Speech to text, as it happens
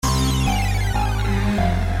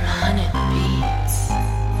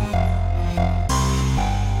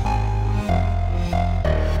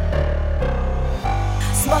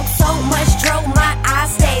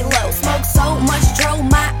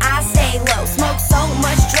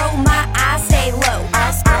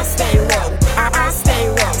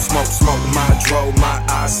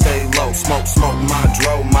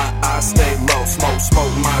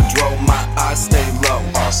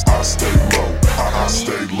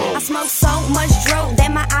low. I smoke so much dro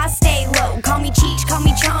that my eyes stay low. Call me Cheech, call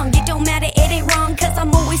me Chong, it don't matter, it ain't wrong. Cause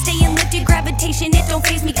I'm always staying lifted, gravitation, it don't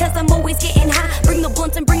faze me. Cause I'm always getting high, bring the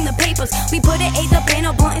blunts and bring the papers. We put an eighth up in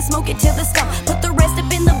a blunt and smoke it till the scum. Put the rest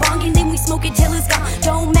up in the bong and then we smoke it till it's gone.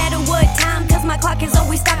 Don't matter what time, cause my clock is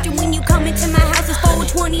always stopped. And when you come into my house, it's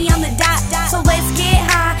 4:20 on the dot. So let's get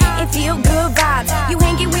high and feel good vibes. You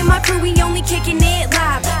hanging with my crew, we only kicking it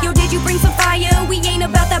live. Yo, did you bring some fire? We ain't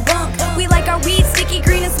about that bunk. We like our weed sticky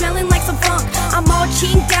green and smelling like some funk. I'm all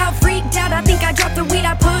chinked out, freaked out, I think I dropped the weed.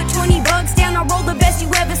 I put 20 bucks down, I roll the best you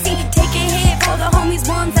ever seen. Take a hit for the homies,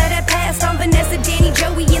 ones that have passed. I'm Vanessa, Danny,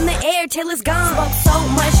 Joey in the air till it's gone. Smoke so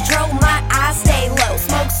much dro, my eyes stay low.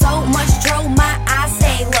 Smoke so much dro, my eyes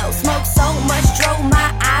stay low. Smoke so much dro, my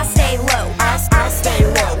eyes stay low. I stay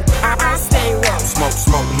low, I stay low.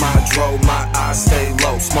 Smoke my dro, my eyes stay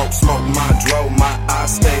low. Smoke my dro, my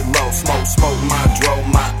eyes stay low. Smoke my dro,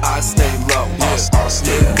 my eyes stay low. I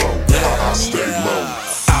stay low, I stay low.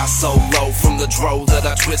 I so low from the dro that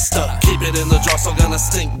I twist up. Keep it in the jar, so gonna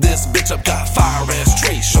stink this bitch up. Got fire ass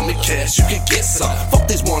trees, show me cash, you can get some. Fuck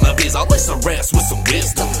these wannabes, I'll lace her ass with some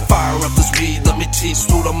wisdom. Fire up this weed, let me teach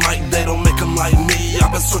through the mic. They don't make them like me,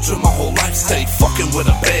 I've been searching my whole life. Stay fucking with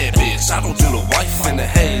a bad bitch, I don't do the wife in the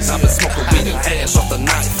haze. I've been smoking weed and hash off the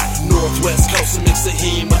knife. Northwest coast and mix the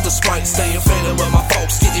heme with the Sprite. Staying faded with my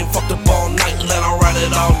folks, getting fucked up all night. Let her write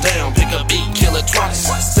it all down, pick a beat, kill it twice.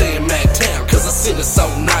 Staying mad town, cause I seen it so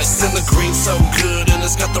nice. And the green so good, and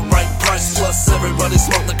it's got the right price. Plus everybody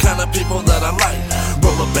smoke the kind of people that I like.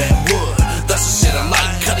 Roll a bad wood, that's the shit I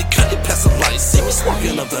like. Cut it, pass the light, see me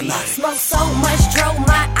smoking of the night. Smoke so much dro,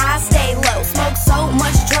 my eyes stay low. Smoke so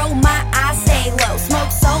much dro, my eyes stay low.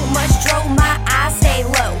 Smoke so much dro, my eyes stay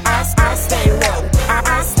low. I stay low,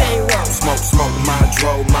 I stay low. Smoke my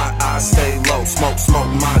dro, my eyes stay low. Smoke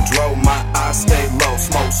my dro, my eyes stay low.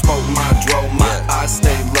 Smoke my dro, my eyes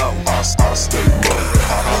stay low. I stay low,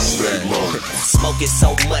 I stay low. Smoking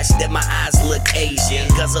so much that my eyes look Asian.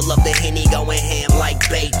 Guzzle up the Henny, going ham like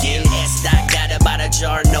bacon. S-Dot got about a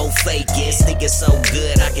jar, no faking. Stinking so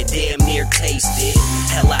good, I can damn near taste it.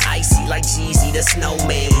 Hella icy like Jeezy the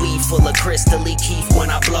snowman. Weed full of crystally Keith when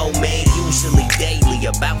I blow, man. Usually daily,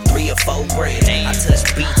 about 3 or 4 grams. I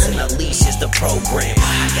touch beats and a leash is the program.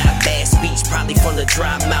 I got bad speech, probably from the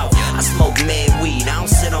dry mouth. I smoke mad weed, I don't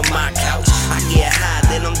sit on my couch. I get high,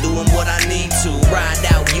 then I'm doing what I need to. Ride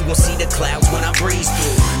out, you gon' see the clouds when I breeze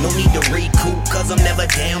through. No need to recoup, cause I'm never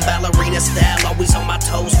down. Ballerina style, always on my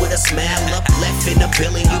toes with a smile up. Left in the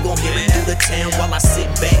building, you gon' hear it through the town. While I sit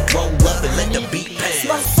back, roll up and let the beat pound.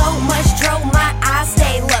 Smoke so much dro, my eyes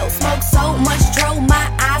stay low. Smoke so much dro, my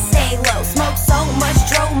eyes stay low. Smoke so much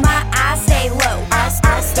dro, my eyes stay low.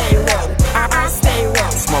 I stay low, I stay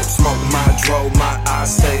low. Smoke my dro, my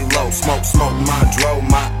eyes stay low. Smoke my dro,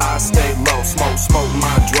 my eyes stay low. Smoke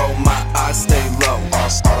my dro, my eyes stay low. I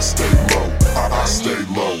stay low, I stay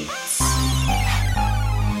low.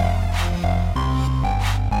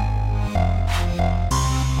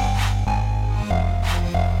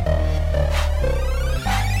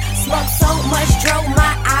 Smoke so much dro,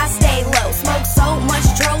 my eyes stay low. Smoke so much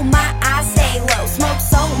dro, my eyes stay low. Smoke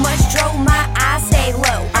so much dro, my eyes stay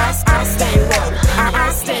low. I stay low,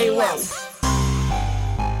 I stay low.